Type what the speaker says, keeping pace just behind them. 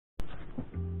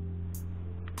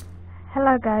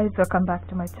Hello guys, welcome back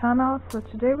to my channel. So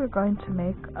today we're going to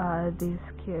make this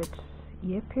cute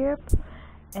ear clip,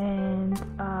 and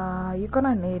you're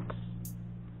gonna need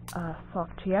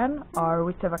soft yarn or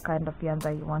whichever kind of yarn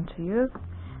that you want to use.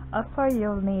 Also,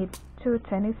 you'll need 2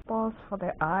 tennis balls for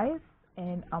the eyes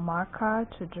and a marker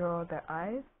to draw the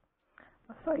eyes.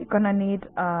 Also, you're gonna need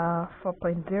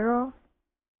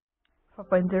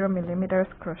 4.0 millimeters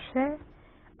crochet,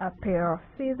 a pair of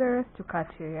scissors to cut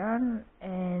your yarn,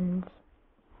 and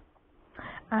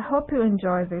I hope you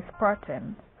enjoy this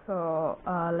pattern. So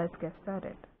let's get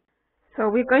started. So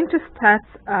we're going to start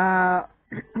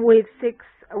with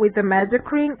the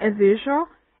magic ring as usual,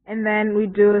 and then we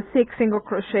do 6 single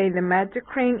crochet in the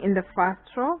magic ring in the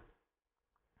first row.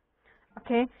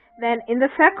 Okay, then in the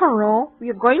second row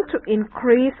we're going to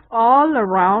increase all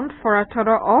around for a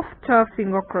total of 12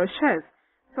 single crochets.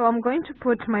 So I'm going to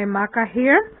put my marker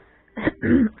here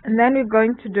and then we're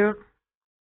going to do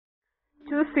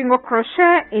 2 single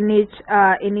crochet in each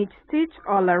stitch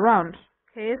all around.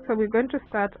 Okay, so we're going to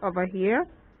start over here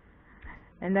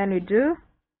and then we do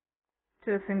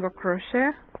 2 single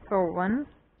crochet. So 1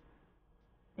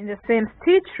 in the same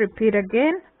stitch, repeat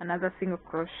again, another single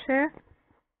crochet.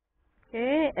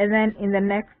 Okay, and then in the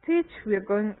next stitch we are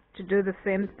going to do the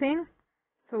same thing.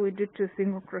 So we do 2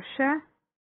 single crochet.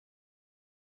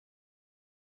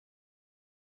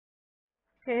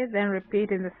 Okay, then repeat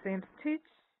in the same stitch,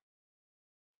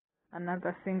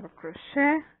 another single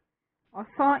crochet.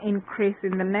 Also increase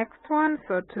in the next one,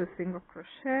 so 2 single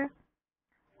crochet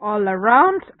all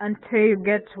around until you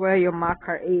get where your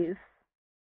marker is.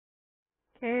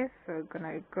 Okay, so we're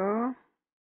gonna go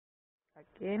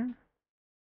again.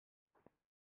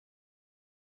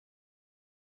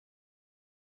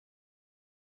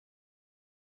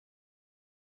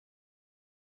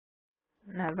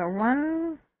 Another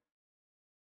one,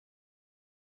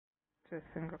 2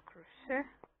 single crochet.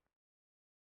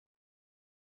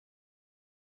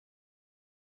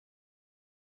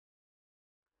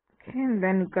 Okay, and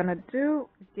then we're gonna do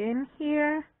again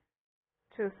here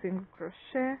 2 single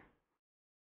crochet.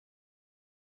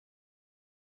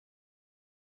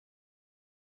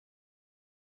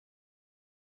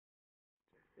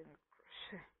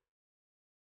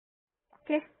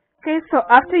 Okay, so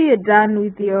after you're done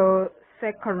with your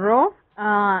second row,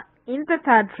 in the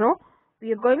third row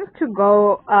we are going to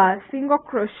go single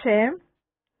crochet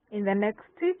in the next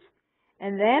stitch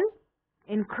and then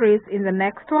increase in the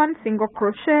next one, single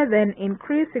crochet, then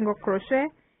increase, single crochet,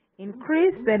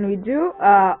 increase, then we do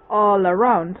all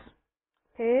around.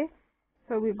 Okay,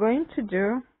 so we're going to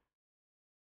do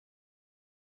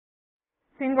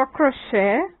single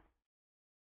crochet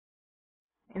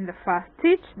in the first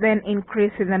stitch, then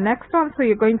increase in the next one. So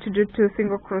you're going to do 2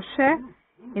 single crochet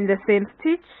in the same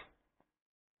stitch.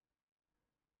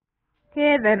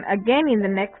 Okay, then again in the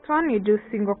next one you do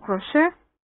single crochet.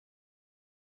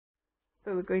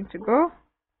 So we're going to go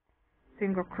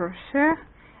single crochet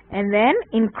and then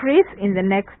increase in the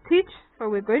next stitch. So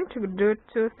we're going to do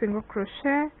 2 single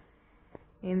crochet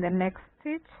in the next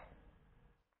stitch.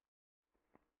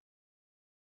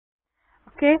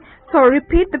 Okay, so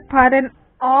repeat the pattern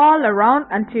all around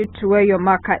until to where your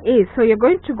marker is. So you're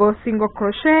going to go single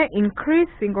crochet, increase,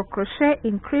 single crochet,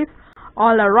 increase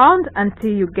all around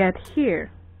until you get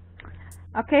here.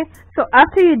 Okay, so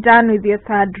after you're done with your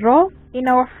third row, in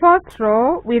our fourth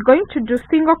row we're going to do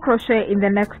single crochet in the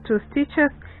next 2 stitches,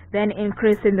 then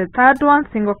increase in the third one,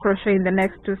 single crochet in the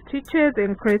next 2 stitches,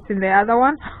 increase in the other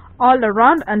one, all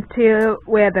around until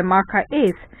where the marker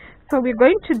is. So we're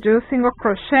going to do single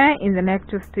crochet in the next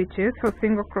 2 stitches. So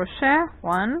single crochet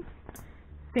 1,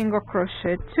 single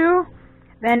crochet 2,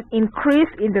 then increase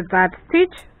in the third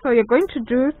stitch. So you're going to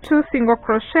do 2 single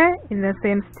crochet in the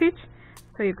same stitch.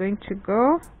 So you're going to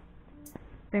go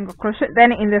single crochet,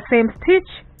 then in the same stitch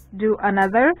do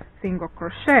another single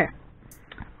crochet.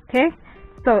 Okay,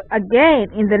 so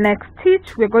again in the next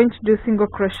stitch we're going to do single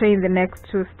crochet in the next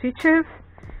 2 stitches.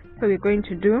 So we're going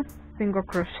to do single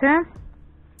crochet,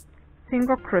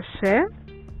 single crochet,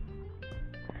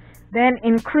 then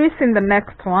increase in the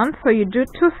next one. So you do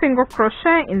 2 single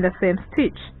crochet in the same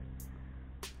stitch.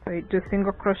 So you do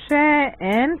single crochet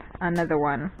and another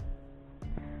one.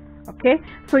 Okay,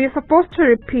 so you're supposed to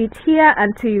repeat here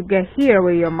until you get here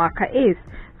where your marker is.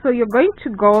 So you're going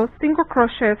to go single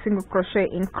crochet,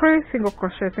 increase, single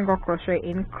crochet,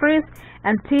 increase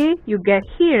until you get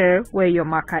here where your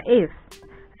marker is.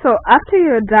 So after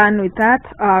you're done with that,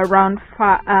 round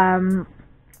 4,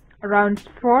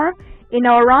 in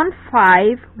our round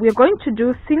 5 we're going to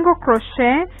do single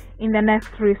crochet in the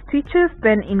next 3 stitches,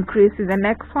 then increase in the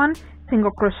next one,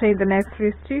 single crochet in the next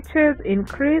 3 stitches,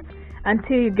 increase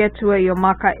until you get to where your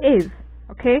marker is.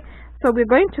 Okay, so we're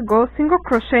going to go single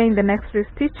crochet in the next 3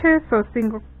 stitches. So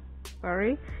single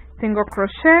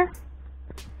crochet,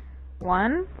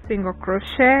 1, single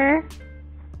crochet,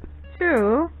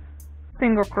 2,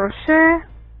 single crochet,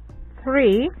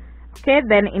 3. Okay,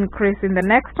 then increase in the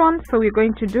next one. So we're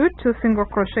going to do 2 single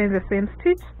crochet in the same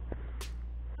stitch.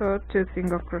 So 2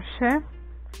 single crochet.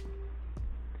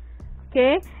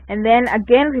 Okay, and then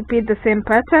again repeat the same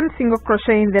pattern, single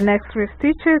crochet in the next 3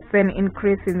 stitches, then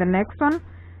increase in the next one.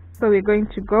 So we're going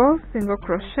to go single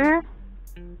crochet,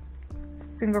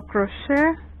 single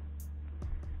crochet,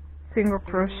 single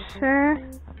crochet.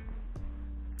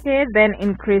 Okay, then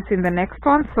increase in the next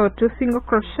one. So 2 single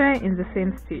crochet in the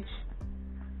same stitch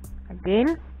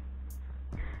again.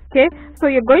 Okay, so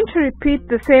you're going to repeat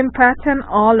the same pattern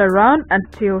all around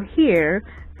until here.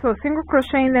 So single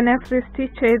crochet in the next 3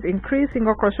 stitches, increase,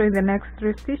 single crochet in the next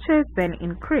 3 stitches, then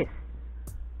increase.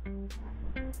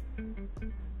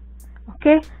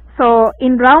 Okay, so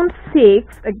in round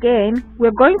 6 again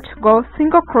we're going to go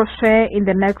single crochet in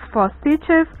the next 4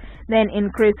 stitches, then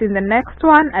increase in the next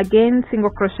one, again single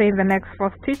crochet in the next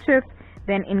 4 stitches,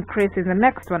 then increase in the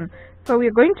next one. So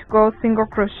we're going to go single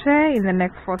crochet in the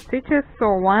next 4 stitches.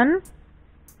 So 1,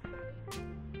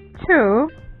 2,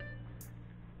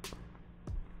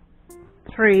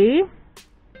 3,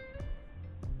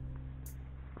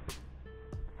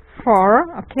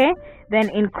 4. Okay, then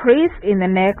increase in the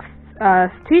next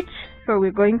stitch. So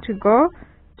we're going to go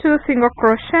 2 single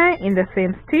crochet in the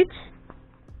same stitch.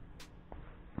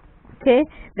 Okay,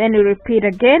 then we repeat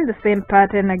again the same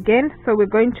pattern again. So we're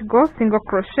going to go single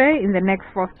crochet in the next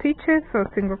 4 stitches. So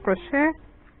single crochet,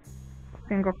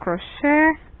 single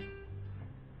crochet,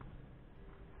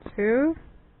 2.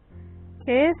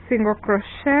 Okay, single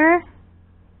crochet,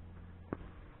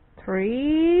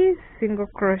 3, single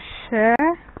crochet,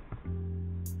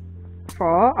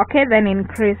 4. Okay, then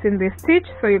increase in this stitch.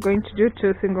 So you're going to do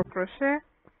 2 single crochet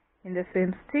in the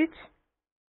same stitch.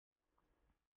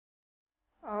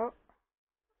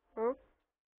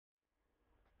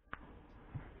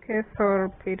 Okay, so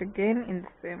repeat again in the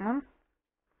same one.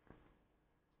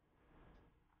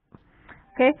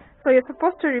 Okay, so you're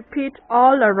supposed to repeat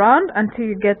all around until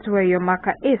you get to where your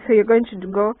marker is. So you're going to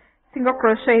go single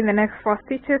crochet in the next 4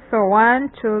 stitches. So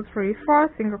 1, 2, 3, 4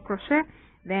 single crochet,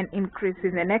 then increase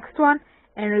in the next one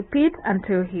and repeat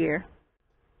until here.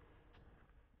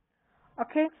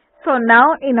 Okay, so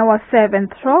now in our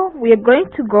 7th row we are going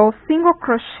to go single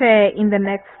crochet in the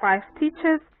next 5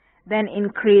 stitches, then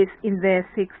increase in the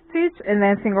 6th stitch, and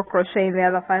then single crochet in the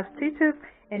other 5 stitches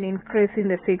and increase in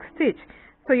the 6th stitch.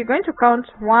 So you're going to count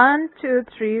 1, 2,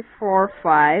 3, 4,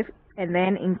 5 and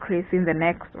then increase in the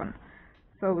next one.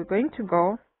 So we're going to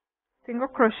go single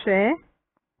crochet,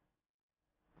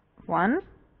 1,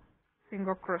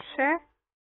 single crochet,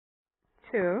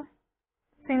 2,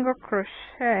 single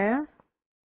crochet,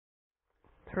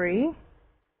 3,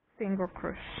 single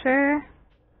crochet,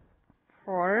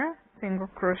 4, single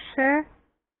crochet,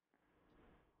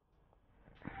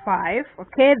 5.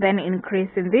 Okay, then increase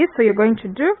in this. So you're going to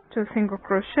do 2 single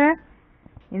crochet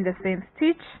in the same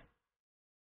stitch.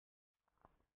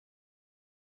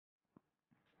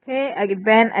 Okay,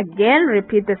 then again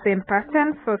repeat the same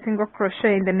pattern. So single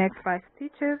crochet in the next 5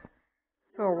 stitches.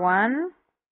 So 1,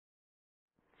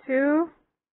 2,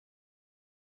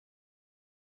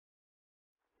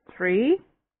 3,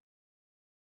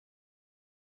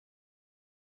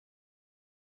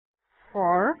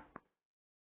 4,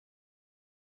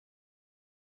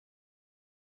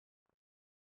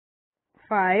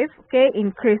 5. Okay,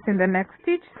 increase in the next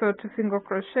stitch. So 2 single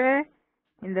crochet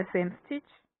in the same stitch.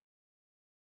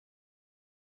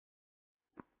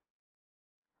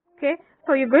 Okay,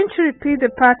 so you're going to repeat the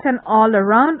pattern all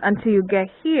around until you get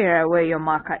here where your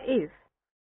marker is.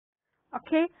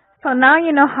 Okay, so now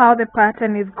you know how the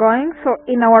pattern is going. So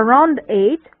in our round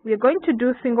 8 we're going to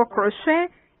do single crochet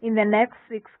in the next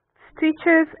 6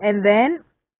 stitches and then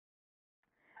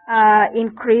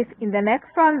increase in the next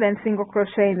one, then single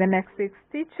crochet in the next 6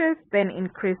 stitches, then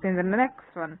increase in the next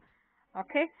one.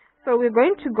 Okay, so we're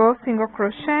going to go single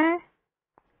crochet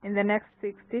in the next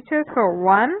 6 stitches. So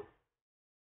 1,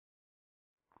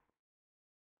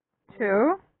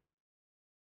 2,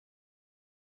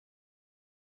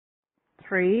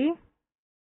 3,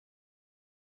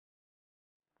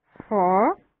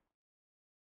 4,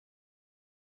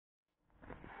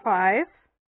 5,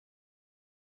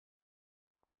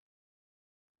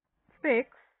 6.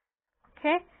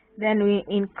 Okay, then we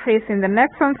increase in the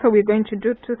next one. So we're going to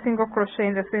do 2 single crochet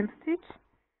in the same stitch.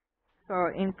 So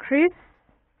increase.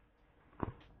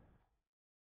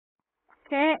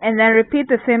 Okay, and then repeat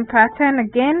the same pattern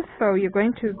again. So you're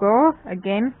going to go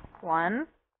again 1,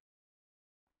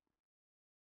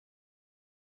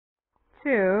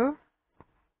 2,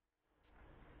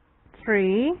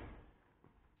 3,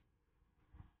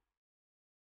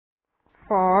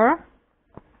 4,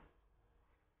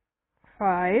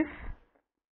 5,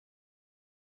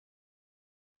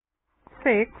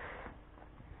 6.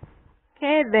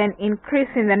 Okay, then increase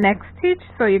in the next stitch.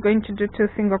 So you're going to do 2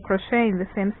 single crochet in the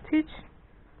same stitch.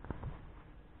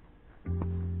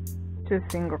 2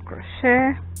 single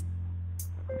crochet.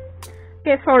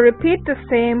 Okay, so repeat the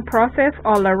same process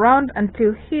all around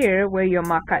until here where your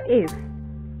marker is.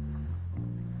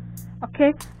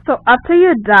 Okay, so after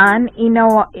you're done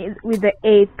with the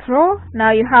 8th row,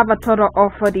 now you have a total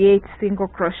of 48 single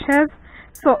crochets.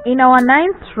 So in our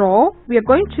 9th row, we are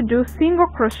going to do single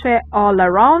crochet all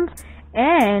around,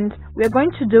 and we're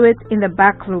going to do it in the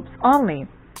back loops only.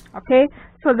 Okay,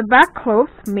 so the back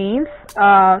loops means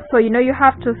so you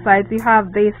have 2 sides. You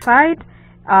have this side,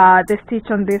 the stitch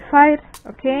on this side.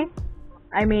 Okay,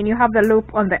 I mean you have the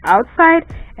loop on the outside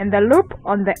and the loop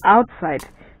on the outside.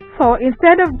 So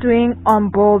instead of doing on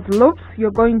both loops,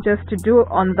 you're going just to do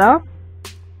on the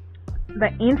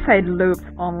inside loops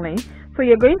only. So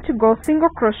you're going to go single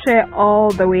crochet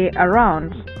all the way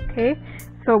around. Okay,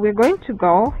 so we're going to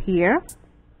go here.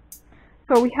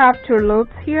 So we have 2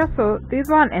 loops here, so this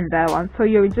one and that one. So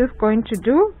you're just going to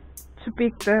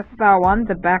pick that one,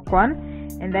 the back one,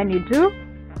 and then you do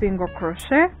single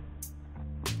crochet.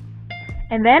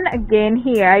 And then again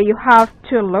here you have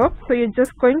 2 loops, so you're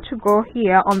just going to go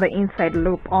here on the inside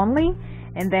loop only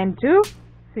and then do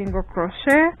single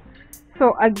crochet.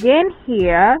 So again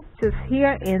here, just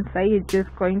here inside, you're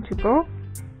just going to go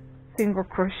single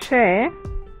crochet.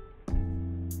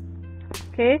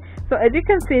 Okay, so as you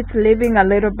can see, it's leaving a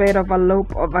little bit of a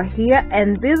loop over here,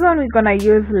 and this one we're gonna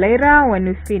use later when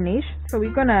we finish. So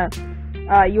we're gonna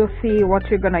you'll see what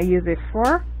we're gonna use it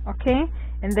for. Okay,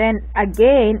 and then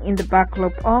again in the back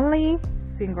loop only,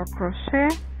 single crochet.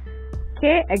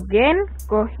 Okay, again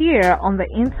go here on the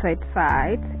inside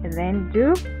side and then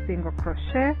do single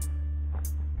crochet.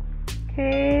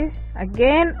 Okay,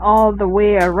 again all the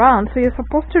way around. So you're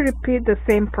supposed to repeat the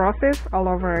same process all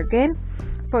over again.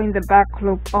 So in the back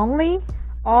loop only,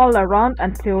 all around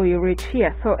until you reach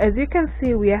here. So as you can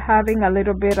see, we are having a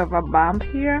little bit of a bump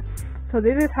here. So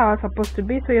this is how it's supposed to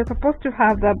be. So you're supposed to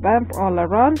have that bump all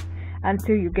around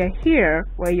until you get here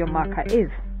where your marker is.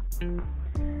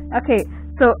 Okay,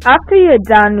 so after you're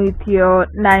done with your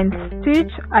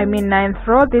 9th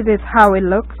row, this is how it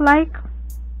looks like.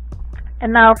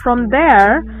 And now from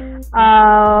there,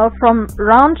 from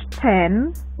round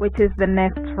 10, which is the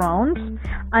next round,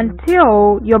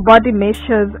 until your body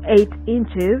measures 8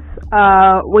 inches,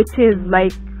 which is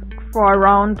like for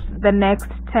around the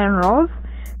next 10 rows.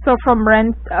 So from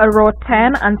row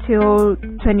 10 until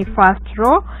 21st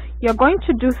row, you're going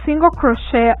to do single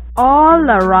crochet all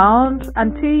around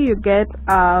until you get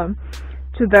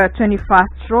to the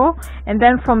 21st row, and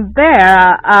then from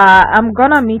there I'm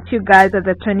gonna meet you guys at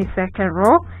the 22nd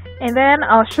row, and then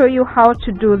I'll show you how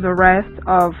to do the rest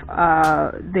of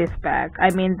this bag,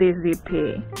 this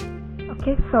ZP.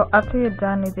 Okay, so after you're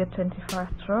done with your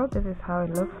 21st row, this is how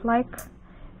it looks like.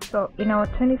 So in our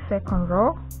 22nd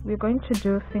row, we're going to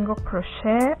do single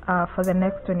crochet for the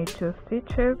next 22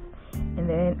 stitches, and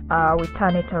then we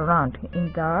turn it around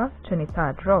in the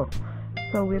 23rd row.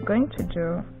 So we're going to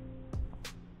do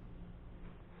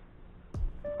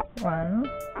 1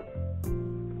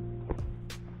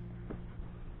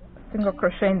 single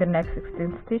crochet in the next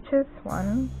 16 stitches.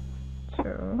 1,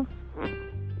 2,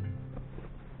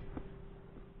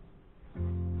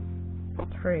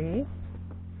 3,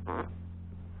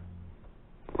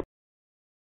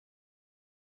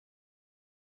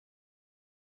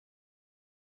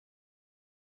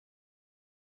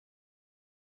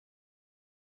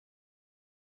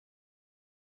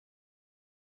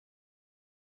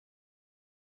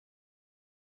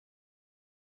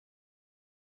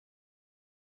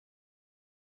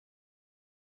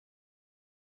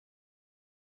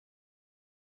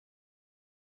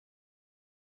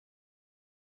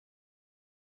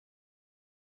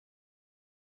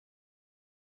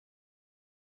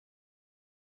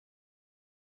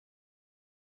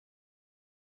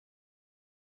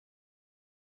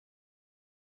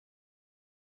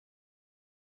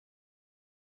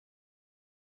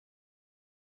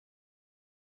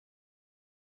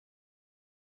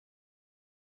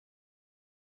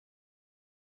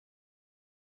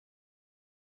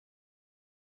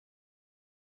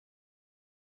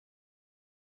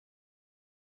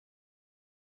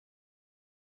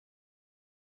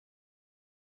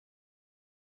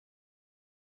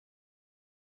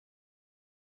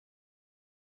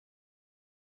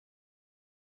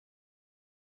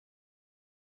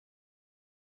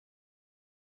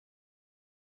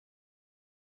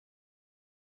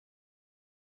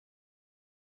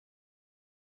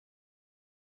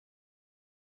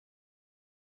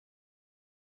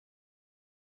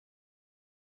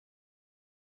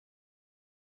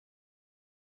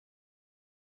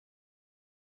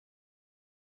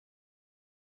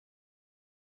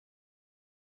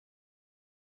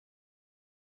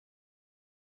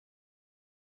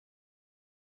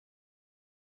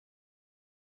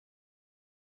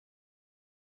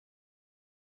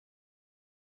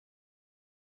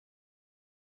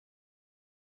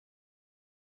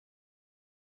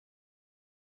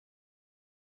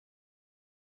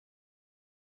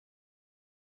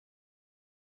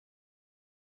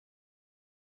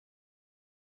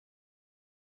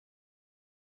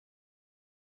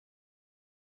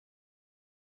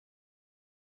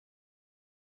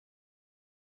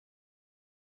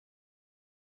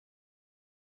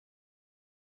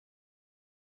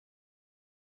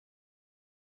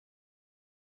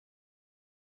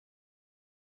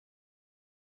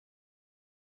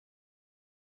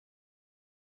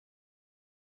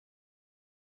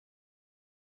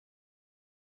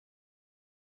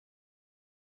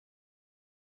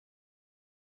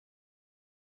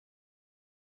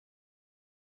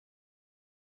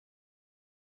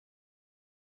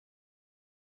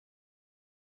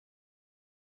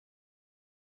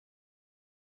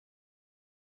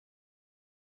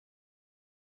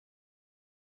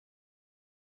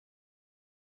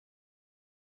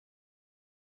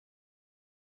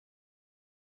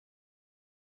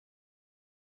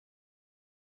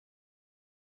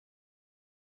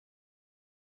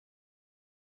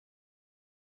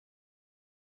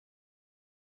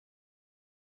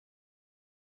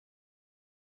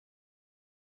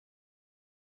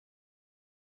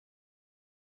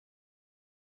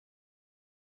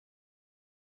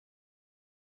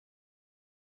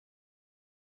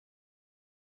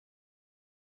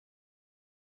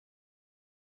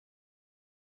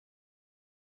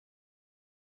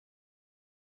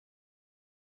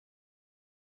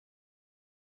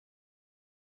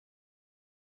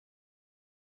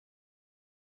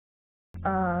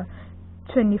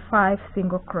 25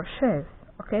 single crochets.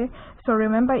 Okay, so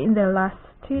remember in the last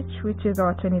stitch, which is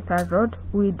our 23rd row,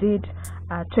 we did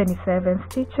 27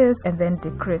 stitches and then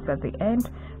decrease at the end.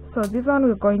 So this one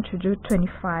we're going to do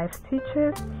 25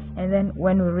 stitches, and then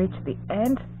when we reach the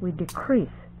end we decrease.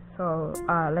 So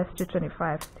let's do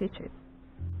 25 stitches.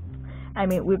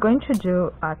 We're going to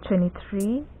do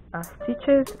 23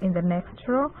 stitches in the next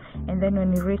row, and then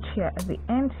when you reach here at the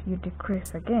end you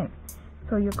decrease again.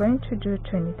 So you're going to do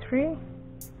 23.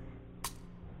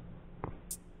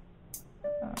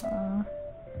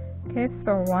 Okay,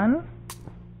 so 1,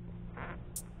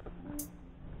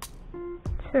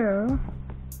 2,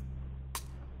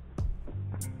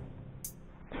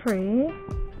 3.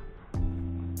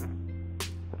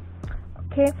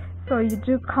 Okay, so you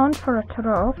do count for a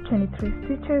total of 23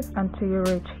 stitches until you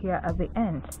reach here at the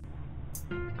end.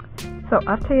 So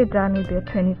after you're done with your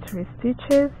 23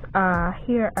 stitches,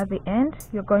 here at the end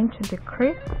you're going to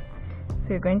decrease. So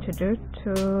you're going to do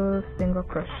 2 single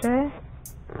crochet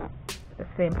at the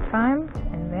same time,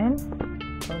 and then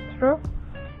go through,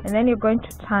 and then you're going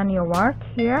to turn your work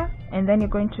here, and then you're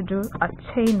going to do a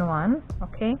chain 1,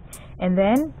 okay, and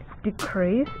then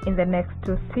decrease in the next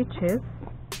 2 stitches.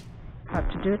 Have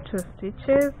to do 2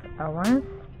 stitches at once.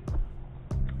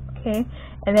 Okay,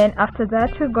 and then after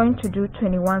that you're going to do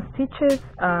 21 stitches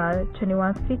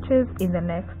in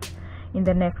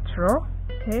the next row.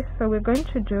 Okay, so we're going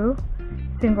to do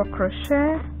single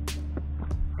crochet,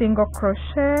 single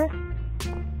crochet.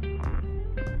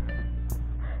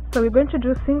 So we're going to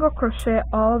do single crochet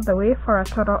all the way for a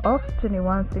total of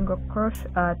 21 single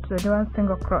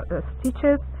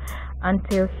stitches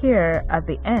until here at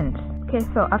the end. Okay,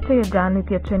 so after you're done with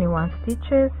your 21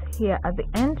 stitches, here at the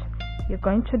end you're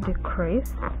going to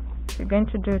decrease. You're going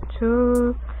to do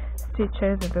 2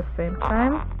 stitches at the same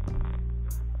time.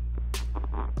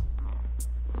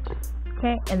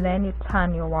 Okay, and then you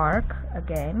turn your work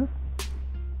again.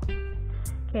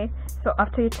 Okay, so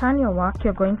after you turn your work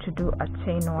you're going to do a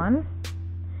chain 1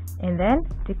 and then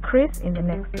decrease in the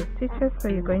next 2 stitches. So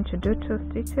you're going to do 2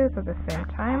 stitches at the same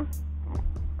time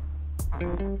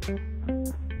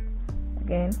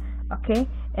again. Okay,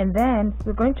 and then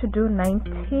we're going to do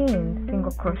 19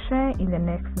 single crochet in the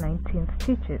next 19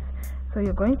 stitches. So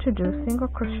you're going to do single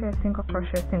crochet, single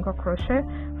crochet, single crochet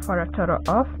for a total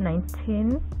of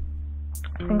 19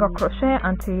 single crochet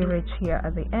until you reach here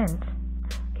at the end.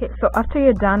 Okay, so after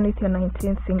you're done with your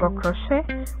 19 single crochet,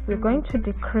 we're going to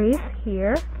decrease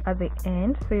here at the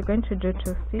end. So you're going to do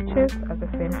 2 stitches at the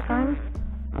same time.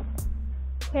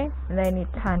 Okay, and then you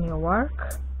turn your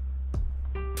work,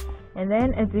 and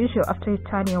then as usual after you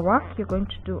turn your work you're going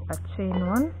to do a chain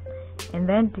 1 and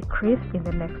then decrease in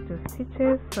the next 2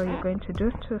 stitches. So you're going to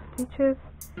do 2 stitches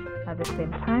at the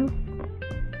same time.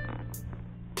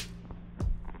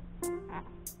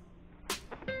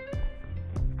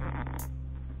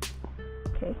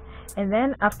 Okay, and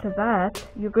then after that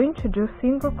you're going to do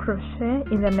single crochet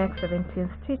in the next 17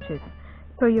 stitches.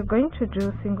 So you're going to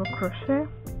do single crochet,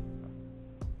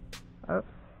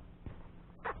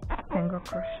 single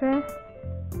crochet,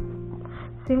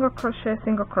 single crochet,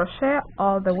 single crochet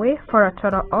all the way for a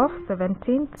total of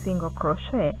 17 single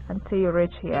crochet until you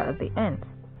reach here at the end.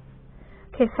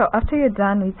 Okay, so after you're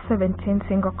done with 17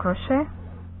 single crochet,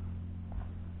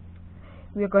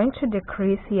 we're going to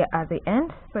decrease here at the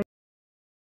end. So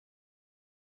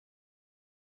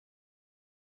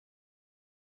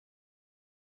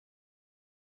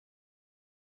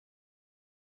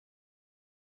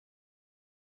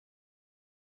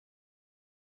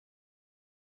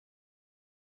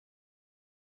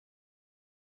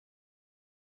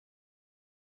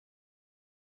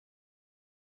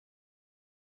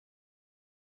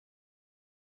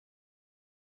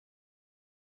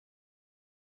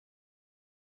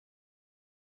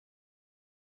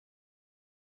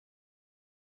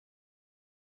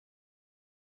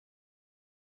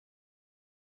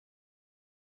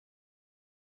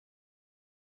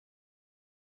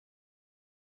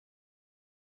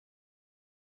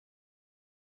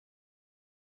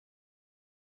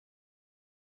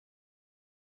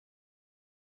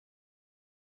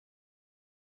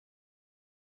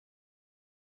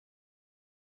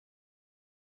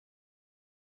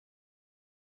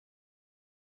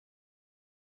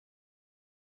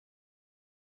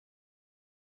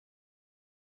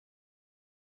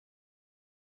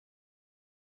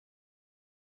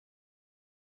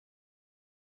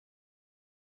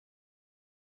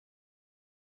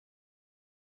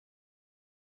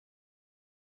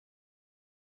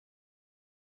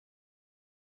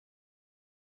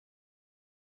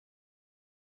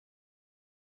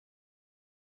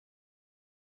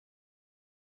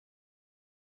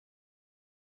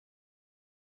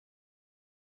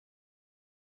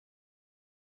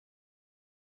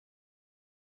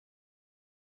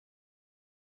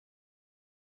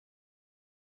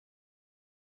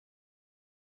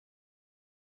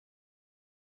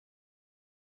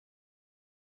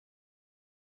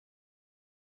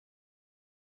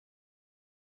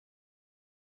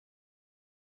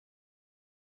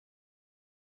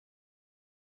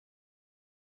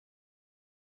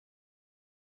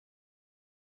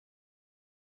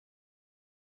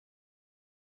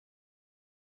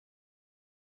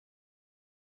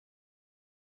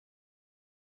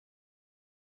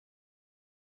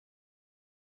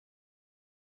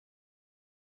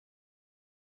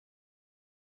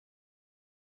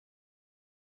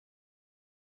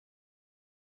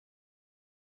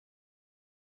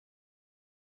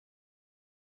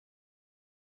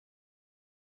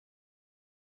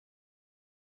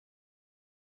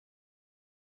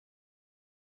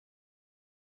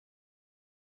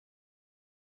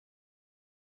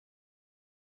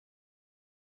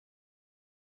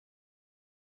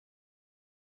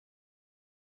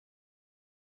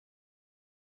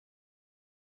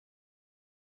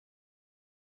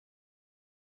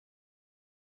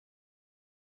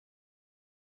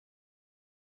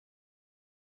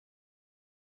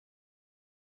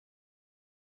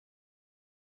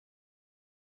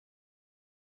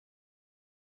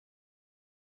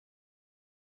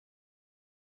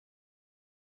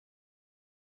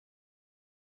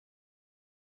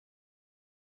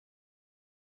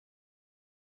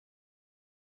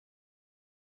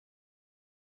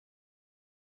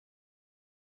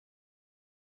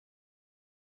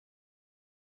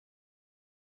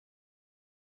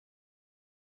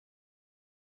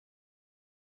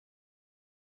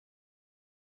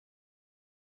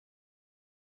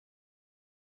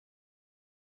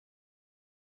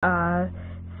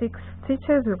 6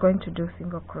 stitches, we're going to do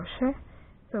single crochet.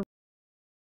 So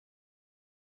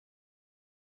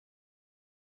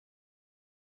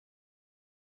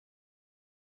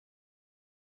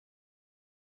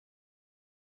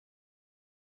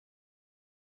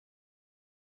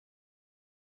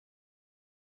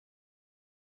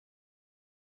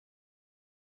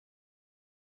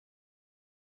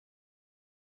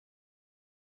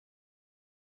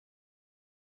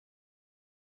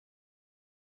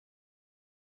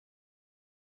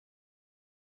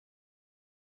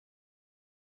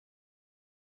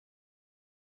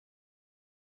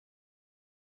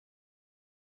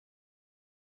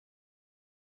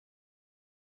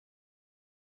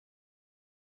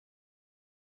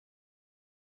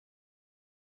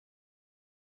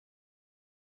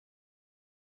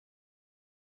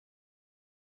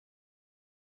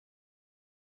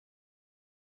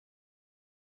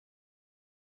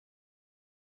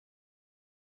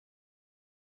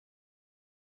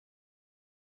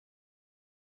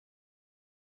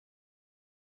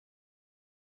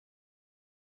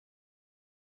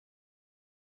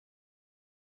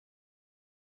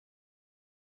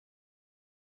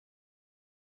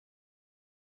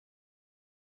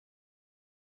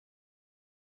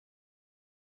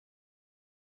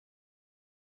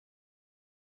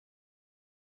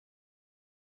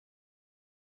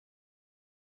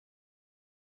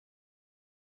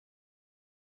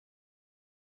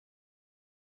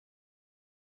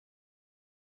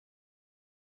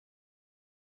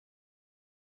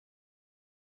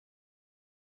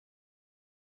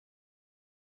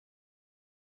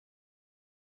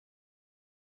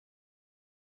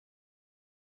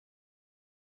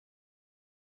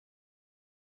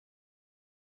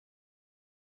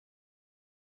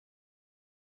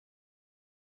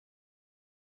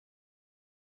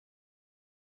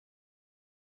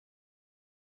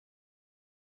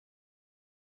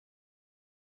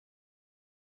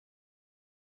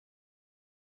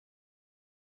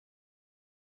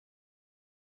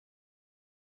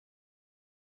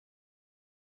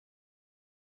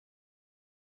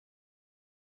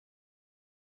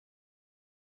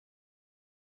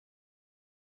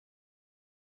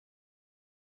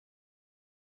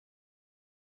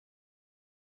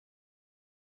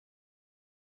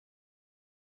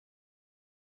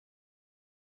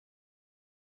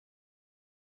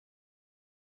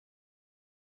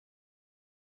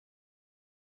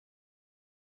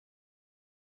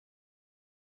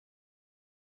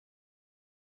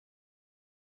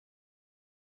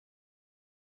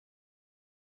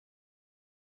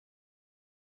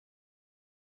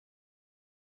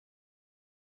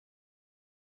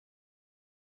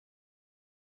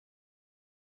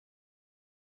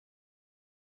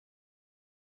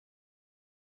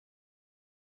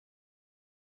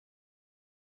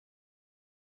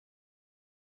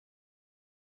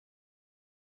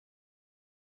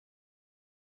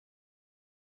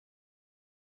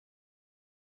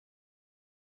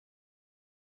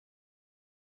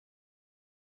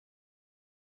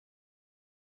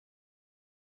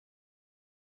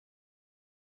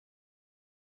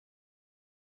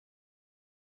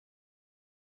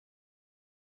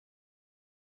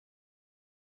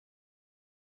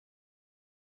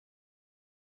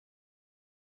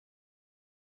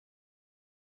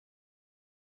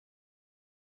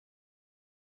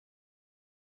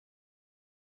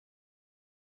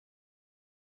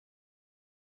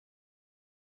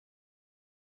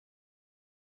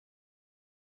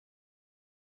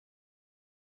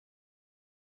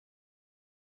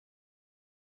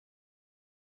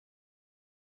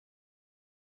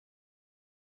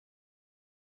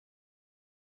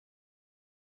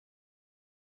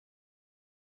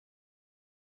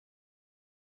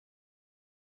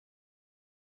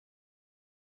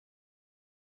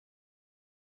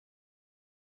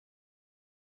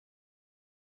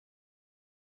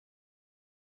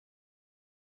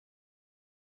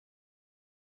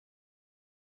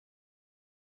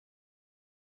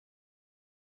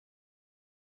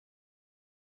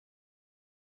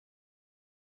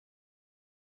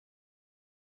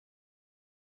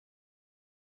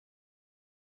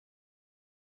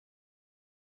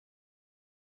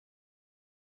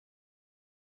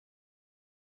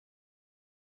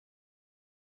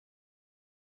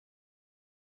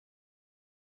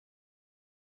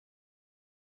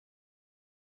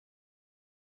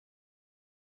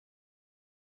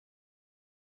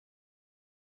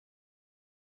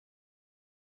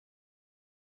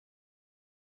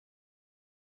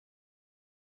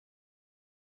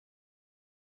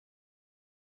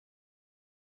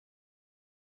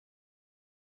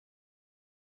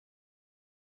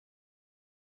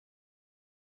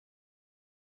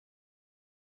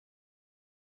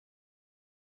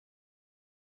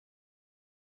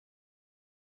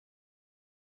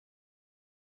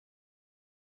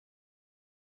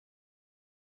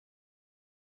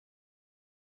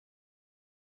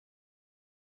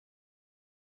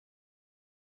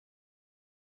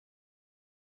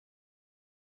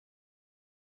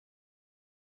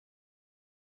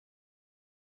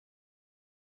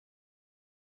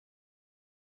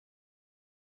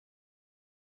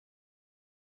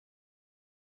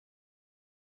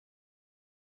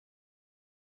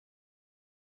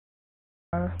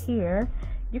here,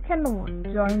 you can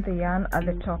join the yarn at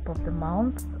the top of the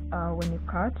mouth when you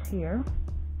cut here.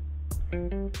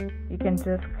 You can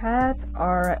just cut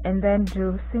and then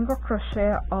do single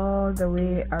crochet all the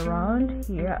way around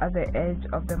here at the edge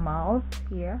of the mouth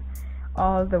here,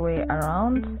 all the way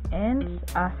around, and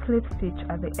a slip stitch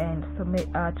at the end, so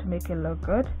to make it look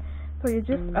good. So you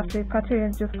just, after you cut it, you're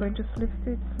just going to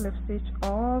slip stitch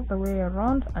all the way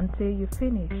around until you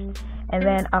finish. And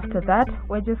then after that,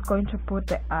 we're just going to put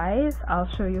the eyes. I'll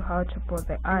show you how to put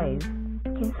the eyes.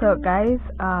 Okay, so guys,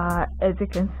 as you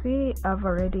can see, I've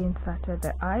already inserted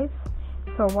the eyes.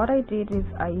 So what I did is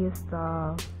I used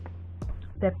the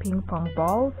ping pong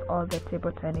balls or the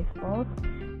table tennis balls,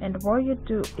 and what you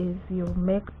do is you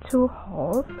make 2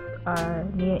 holes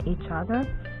near each other.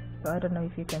 So I don't know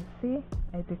if you can see,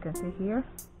 as you can see here.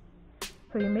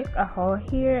 So you make a hole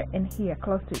here and here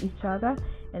close to each other,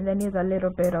 and then use a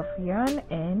little bit of yarn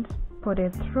and put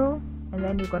it through, and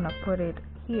then you're gonna put it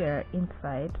here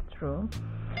inside through.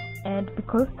 And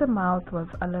because the mouth was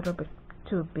a little bit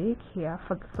too big here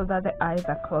so that the eyes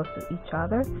are close to each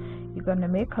other, you're gonna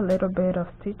make a little bit of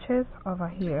stitches over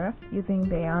here using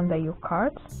the yarn that you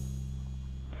cut,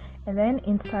 and then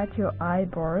insert your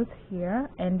eyeballs here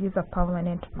and use a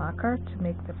permanent marker to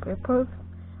make the purples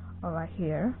over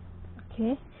here.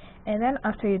 Okay, and then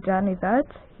after you're done with that,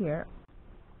 here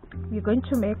you're going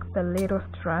to make the little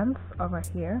strands over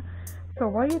here. So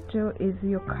what you do is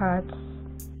you cut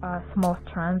small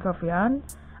strands of yarn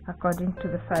according to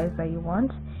the size that you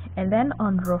want, and then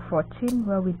on row 14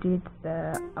 where we did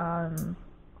the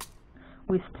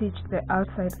we stitched the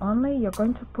outside only, you're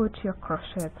going to put your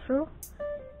crochet through,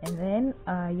 and then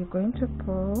you're going to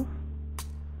pull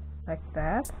like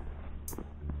that,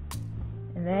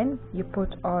 and then you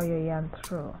put all your yarn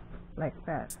through like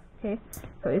that. Okay,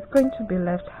 so it's going to be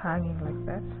left hanging like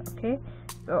that. Okay,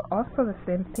 so also the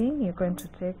same thing, you're going to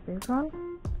take this one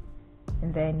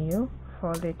and then you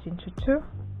fold it into 2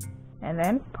 and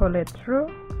then pull it through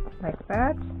like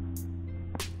that.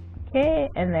 Okay,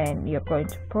 and then you're going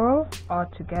to pull all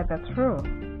together through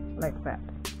like that.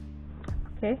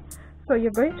 Okay, so you're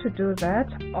going to do that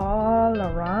all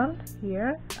around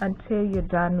here until you're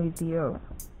done with your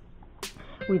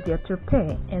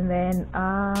toupee, and then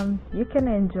you can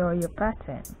enjoy your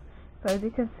pattern. So as you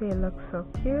can see, it looks so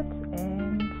cute,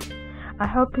 and I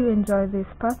hope you enjoy this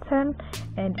pattern,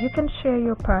 and you can share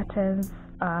your patterns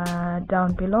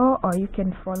down below, or you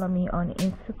can follow me on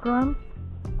Instagram.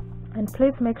 And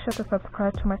please make sure to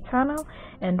subscribe to my channel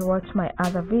and watch my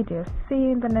other videos. See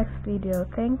you in the next video.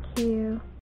 Thank you.